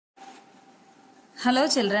Hello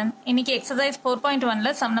children, இன்னைக்கு exercise 4.1ல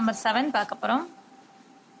sum number 7 பார்க்க போறோம்.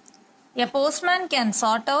 A postman can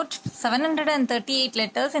sort out 738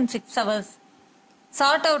 letters in 6 hours.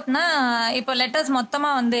 Sort outனா இப்போ letters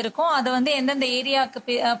மொத்தமா வந்து இருக்கும். அது வந்து எந்தெந்த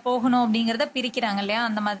ஏரியாக்கு போகணும் அப்படிங்கறத பிரிக்கிறாங்க இல்லையா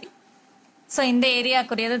அந்த மாதிரி. சோ இந்த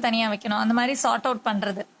ஏரியாக்குரியது தனியா வைக்கணும். அந்த மாதிரி sort out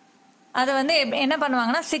பண்றது. அது வந்து என்ன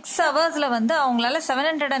பண்ணுவாங்கன்னா 6 ஹவர்ஸ்ல வந்து அவங்களால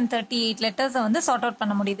 738 letters வந்து sort out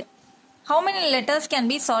பண்ண முடியுது. How many letters can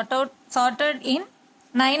be sorted in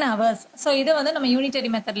 9 hours? So இது வந்து நம்ம யூனிட்டரி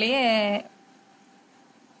மெத்தட்லயே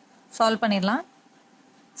சால்வ் பண்ணிடலாம்.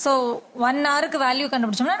 ஸோ 1 ஹவருக்கு வேல்யூ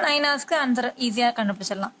கண்டுபிடிச்சோம்னா 9 ஹவர்ஸ்க்கு ஆன்சர் ஈஸியாக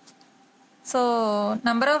கண்டுபிடிச்சிடலாம். So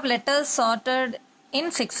number of letters chartered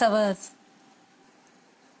in 6 hours.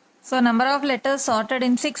 So number of letters chartered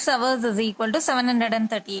in 6 hours is equal to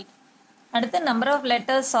 738. அடுத்து number of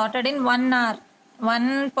letters chartered in 1 hour. 1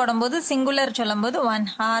 போடும்போது சிங்குலர் சொல்லும் போது 1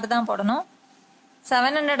 hour தான் போடணும்.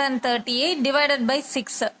 738 டிவைடட் பை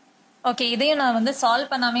 6. ஓகே, இதையும் நான் வந்து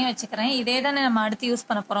சால்வ் பண்ணாமே வச்சுக்கிறேன். இதே தானே நம்ம அடுத்து யூஸ்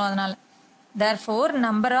பண்ண போறோம். அதனால therefore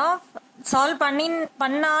நம்பர் ஆஃப் சால்வ்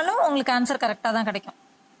பண்ணாலும் உங்களுக்கு ஆன்சர் கரெக்டாக தான் கிடைக்கும்.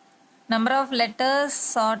 Number of letters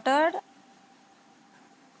chartered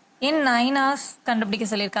in 9 hours கண்டுபிடிக்க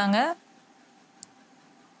சொல்லியிருக்காங்க.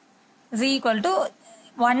 is equal to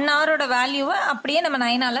 1 ஹவரோட வேல்யூவை அப்படியே நம்ம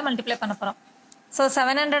 9 ஆல மல்டிப்ளை பண்ண போறோம். So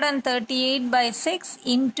 738 by 6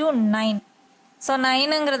 into 9. ஸோ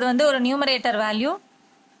 9ங்கிறது வந்து ஒரு நியூமரேட்டர் வேல்யூ,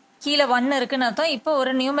 கீழே 1 இருக்குன்னு அர்த்தம். இப்போ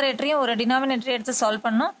ஒரு நியூமரேட்டரையும் ஒரு டினாமினேட்டரையும் எடுத்து சால்வ்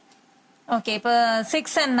பண்ணோம். ஓகே, இப்போ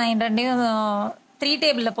 6 and 9 ரெண்டையும் 3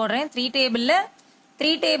 டேபிளில் போடுறேன். 3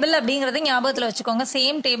 டேபிள் அப்படிங்கிறத ஞாபகத்தில் வச்சுக்கோங்க.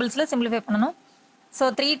 சேம் டேபிள்ஸில் சிம்பிளிஃபை பண்ணணும். ஸோ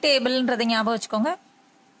 3 டேபிள்ன்றதை ஞாபகம் வச்சுக்கோங்க.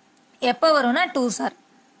 எப்போ வரும்னா 2 சார்.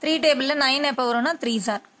 3 டேபிளில் 9 எப்போ வரும்னா 3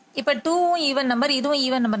 சார். இப்போ 2வும் ஈவன் நம்பர், இதுவும்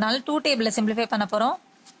ஈவன் நம்பர்னால 2 டேபிளில் சிம்பிளிஃபை பண்ண போகிறோம்.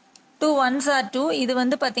 2 1s are 2. இது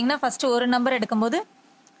வந்து பார்த்தீங்கன்னா ஃபர்ஸ்ட் ஒரு நம்பர் எடுக்கும்போது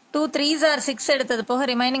 2 3s are 6 எடுத்தது போக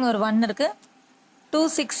ரிமைனிங் ஒரு 1 இருக்கு. 2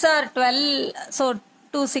 6 are 12. ஸோ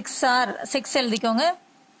 2 6 are 6 எழுதிக்கோங்க.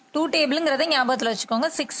 2 டேபிளுங்கிறத ஞாபகத்தில் வச்சுக்கோங்க.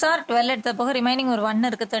 6 are 12 எடுத்தது போக ரிமைனிங் ஒரு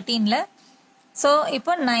 1 இருக்கு 13ல. ஸோ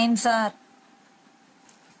இப்போ 9s are.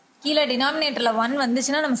 கீழே டினாமினேட்டர்ல 1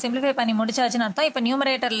 வந்துச்சுன்னா நம்ம சிம்பிளிஃபை பண்ணி முடிச்சாச்சுன்னு அர்த்தம். இப்போ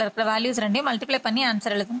நியூமரேட்டர்ல இருக்கிற வேல்யூஸ் ரெண்டையும் மல்டிப்ளை பண்ணி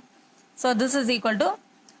ஆன்சர் எழுதணும். So this is equal to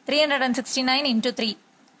 369 into 3.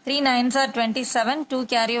 3 9s are 27. 2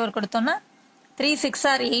 carry over கொடுத்தோம்னா 3 6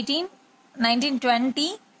 are 18. 19 20.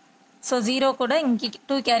 ஸோ 0 கூட இங்கே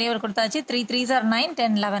 2 கேரி ஓவர் கொடுத்தாச்சு. 3 3s are 9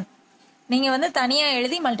 10 11. நீங்க வந்து தனியா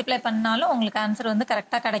எழுதி மல்டிப்ளை பண்ணாலும் உங்களுக்கு ஆன்சர் வந்து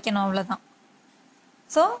கரெக்டாக கிடைக்கணும், அவ்வளோதான்.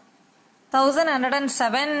 So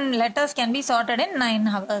 1107 letters can be sorted in 9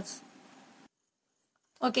 hours.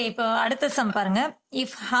 Okay, இப்போ அடுத்த சம் பாருங்க.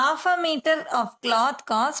 If half a meter of cloth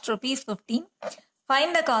cost ₹15,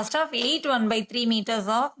 find the cost of 8 1/3 meters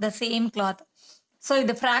of the same cloth. So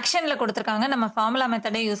இது ஃப்ராக்ஷன்ல கொடுத்துருக்காங்க. நம்ம ஃபார்முலா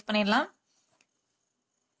மெத்தடே யூஸ் பண்ணிடலாம்.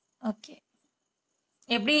 ஓகே,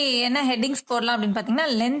 எப்படி என்ன ஹெட்டிங்ஸ் போடலாம் அப்படின்னு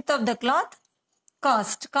பார்த்தீங்கன்னா length of the cloth,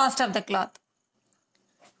 cost of the cloth.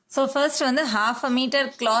 So first வந்து half a metre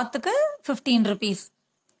கிளாத்துக்கு 15 rupees.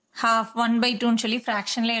 Half 1/2ன்னு சொல்லி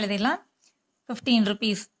ஃப்ராக்ஷன்ல எழுதிடலாம். 15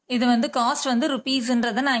 rupees. இது வந்து காஸ்ட் வந்து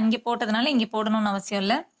ருபீஸ்ன்றதை நான் இங்கே போட்டதுனால இங்கே போடணும்னு அவசியம்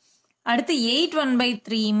இல்லை. அடுத்து 8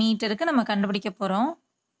 1/3 மீட்டருக்கு நம்ம கண்டுபிடிக்க போகிறோம்.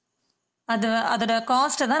 அதோட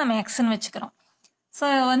காஸ்ட்டை தான் நம்ம எக்ஸ்ன்னு வச்சுக்கிறோம். ஸோ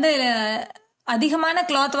வந்து அதிகமான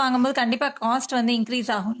கிளாத் வாங்கும்போது கண்டிப்பாக காஸ்ட் வந்து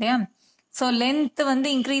இன்க்ரீஸ் ஆகும் இல்லையா? ஸோ லென்த் வந்து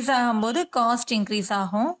இன்க்ரீஸ் ஆகும்போது காஸ்ட் இன்க்ரீஸ்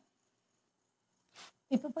ஆகும்.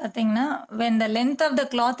 இப்போ பார்த்தீங்கன்னா when the length of the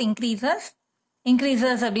cloth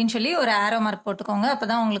increases அப்படின்னு சொல்லி ஒரு ஆரோ மார்க் போட்டுக்கோங்க.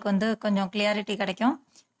 அப்போதான் உங்களுக்கு வந்து கொஞ்சம் கிளியாரிட்டி கிடைக்கும்.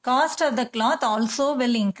 Cost of the cloth also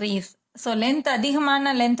will increase. So length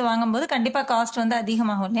அதிகமான லென்த் வாங்கும்போது கண்டிப்பாக காஸ்ட் வந்து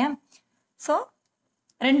அதிகமாகும் இல்லையா? ஸோ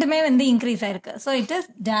ரெண்டுமே வந்து இன்க்ரீஸ் ஆயிருக்கு. So it is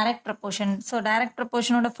direct proportion. So direct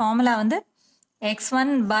ப்ரப்போர்ஷனோட formula வந்து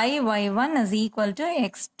x1 by y1 is equal to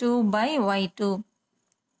x2 by y2.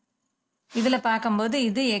 இதில் பார்க்கும்போது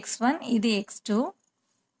இது x1, இது x2,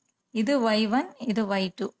 இது y1, இது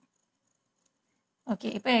y2. ஓகே,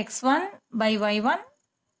 இப்போ x1 by y1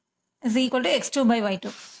 is equal to x2 by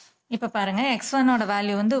y2. இப்போ பாருங்க, x1ஓட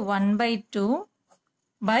வேல்யூ வந்து 1/2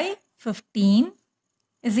 by 15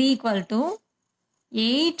 is equal to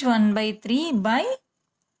 8 1/3 by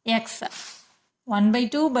x.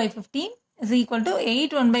 1/2 by 15 is equal to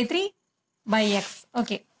 8 1/3 by x.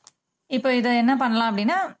 Okay, இப்போ இதை என்ன பண்ணலாம்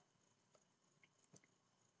அப்படின்னா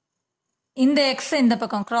இந்த எக்ஸ் இந்த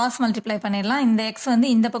பக்கம் கிராஸ் மல்டிப்ளை பண்ணிடலாம். இந்த எக்ஸ் வந்து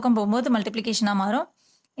இந்த பக்கம் போகும்போது மல்டிப்ளிகேஷனாக மாறும்.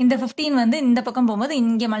 இந்த 15 வந்து இந்த பக்கம் போகும்போது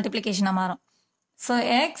இங்கே மல்டிப்ளிகேஷனாக மாறும். ஸோ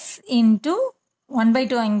எக்ஸ் இன்டூ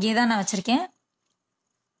 1/2 அங்கேயே தான் நான் வச்சுருக்கேன்.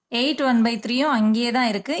 8 1/3யும் அங்கேயே தான்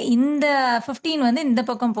இருக்குது. இந்த 15 வந்து இந்த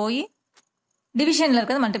பக்கம் போய் டிவிஷனில்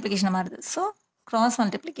இருக்கிறது மல்டிப்ளிகேஷனாக மாறுது. So cross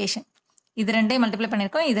multiplication. இது ரெண்டையும் மல்டிப்ளை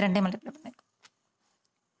பண்ணியிருக்கோம், இது ரெண்டையும் மல்டிப்ளை பண்ணியிருக்கோம்.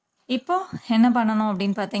 இப்போ என்ன பண்ணணும்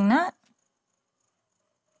அப்படின்னு பார்த்தீங்கன்னா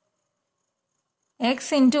x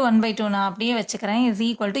இன்ட்டு 1/2 நான் அப்படியே வச்சுக்கிறேன் இஸ்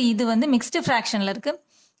ஈக்குவல் டு இது வந்து மிக்ஸ்டு ஃப்ராக்ஷனில் இருக்குது,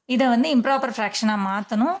 இதை வந்து இம்ப்ராப்பர் ஃப்ராக்ஷனாக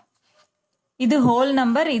மாற்றணும். இது ஹோல்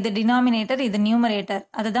நம்பர், இது டினாமினேட்டர், இது நியூமரேட்டர்,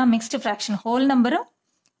 அதுதான் மிக்ஸ்டு ஃப்ராக்ஷன். ஹோல் நம்பரும்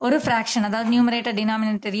ஒரு ஃப்ராக்ஷன், அதாவது நியூமரேட்டர்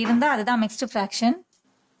டினாமினேட்டர் இருந்தால் அதுதான் மிக்ஸ்டு ஃப்ராக்ஷன்.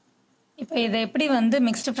 இப்போ இதை எப்படி வந்து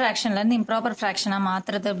மிக்ஸ்டு ஃப்ராக்ஷன்லேருந்து இம்ப்ராப்பர் ஃப்ராக்ஷனாக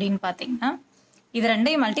மாற்றுறது அப்படின்னு பார்த்தீங்கன்னா இது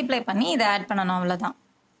ரெண்டையும் மல்டிப்ளை பண்ணி இதை ஆட் பண்ணணும், அவ்வளோதான்.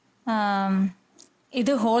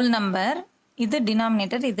 இது ஹோல் நம்பர், இது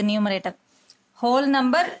டினாமினேட்டர், இது numerator. Whole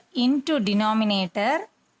number into denominator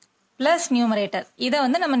plus numerator, இதை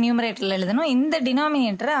வந்து நம்ம நியூமரேட்டரில் எழுதணும். இந்த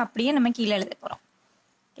டினாமினேட்டரை அப்படியே நம்ம கீழே எழுத போகிறோம்.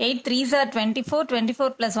 8 3s are 24, 24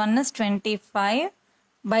 + 1 is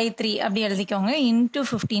 25/3 அப்படி எழுதிக்கோங்க. இன்ட்டு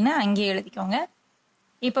 15 அங்கேயே எழுதிக்கோங்க.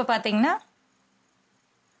 இப்போ பார்த்தீங்கன்னா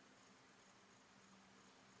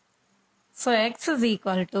so X is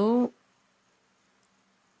equal to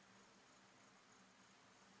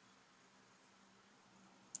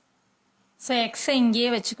so எக்ஸை இங்கேயே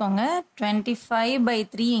வச்சுக்கோங்க,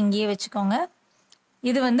 25/3 இங்கேயே வச்சுக்கோங்க.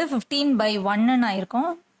 இது வந்து 15/1 ஆயிருக்கும்,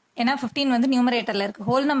 ஏன்னா 15 வந்து நியூமரேட்டரில் இருக்குது.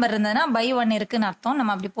 ஹோல் நம்பர் இருந்ததுன்னா /1 இருக்குன்னு அர்த்தம்,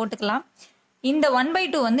 நம்ம அப்படி போட்டுக்கலாம். இந்த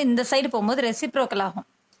 1/2 வந்து இந்த சைடு போகும்போது ரெசிப்ரோக்கல் ஆகும்.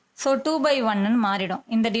 ஸோ 2/1 மாறிடும்.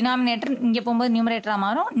 இந்த டினாமினேட்டர் இங்கே போகும்போது நியூமரேட்டராக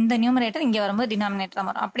மாறும், இந்த நியூமரேட்டர் இங்கே வரும்போது டினாமினேட்டராக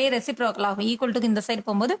மாறும். அப்படியே ரெசிப்ரோக்கல் ஆகும். ஈக்குவல் டு இந்த சைடு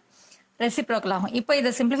போகும்போது ரெசிப்ரோக்கல் ஆகும். இப்போ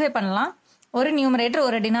இதை சிம்பிளிஃபை பண்ணலாம். ஒரு நியூமரேட்டர்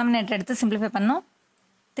ஒரு டினாமினேட்டர் எடுத்து சிம்பிளிஃபை பண்ணணும்.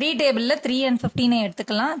 3 டேபிளில் 3 and 15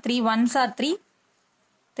 எடுத்துக்கலாம். 3 1s are 3,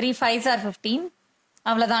 3 5s are 15.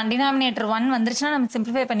 அவ்வளோதான். டினாமினேட்டர் 1 வந்துருச்சுன்னா நம்ம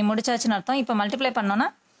சிம்பிளிஃபை பண்ணி முடிச்சாச்சுன்னு அர்த்தம். இப்போ மல்டிப்ளை பண்ணோன்னா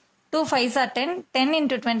 2 5s are 10, 10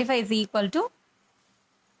 into 25 is equal to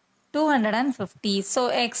 250. So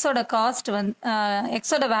எக்ஸோட காஸ்ட் வந்து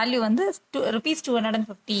எக்ஸோட வேல்யூ வந்து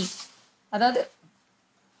 ₹250. அதாவது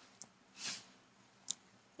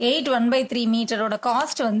 8 1/3 மீட்டரோட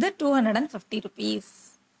காஸ்ட் வந்து ₹250.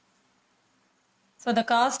 So the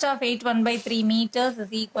cost of 8 1/3 meters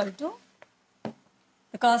is equal to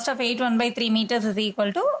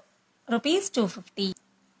 ₹250.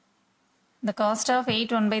 The cost of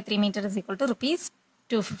 8 1/3 meter is equal to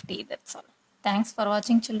 ₹250. That's all. Thanks for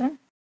watching, children.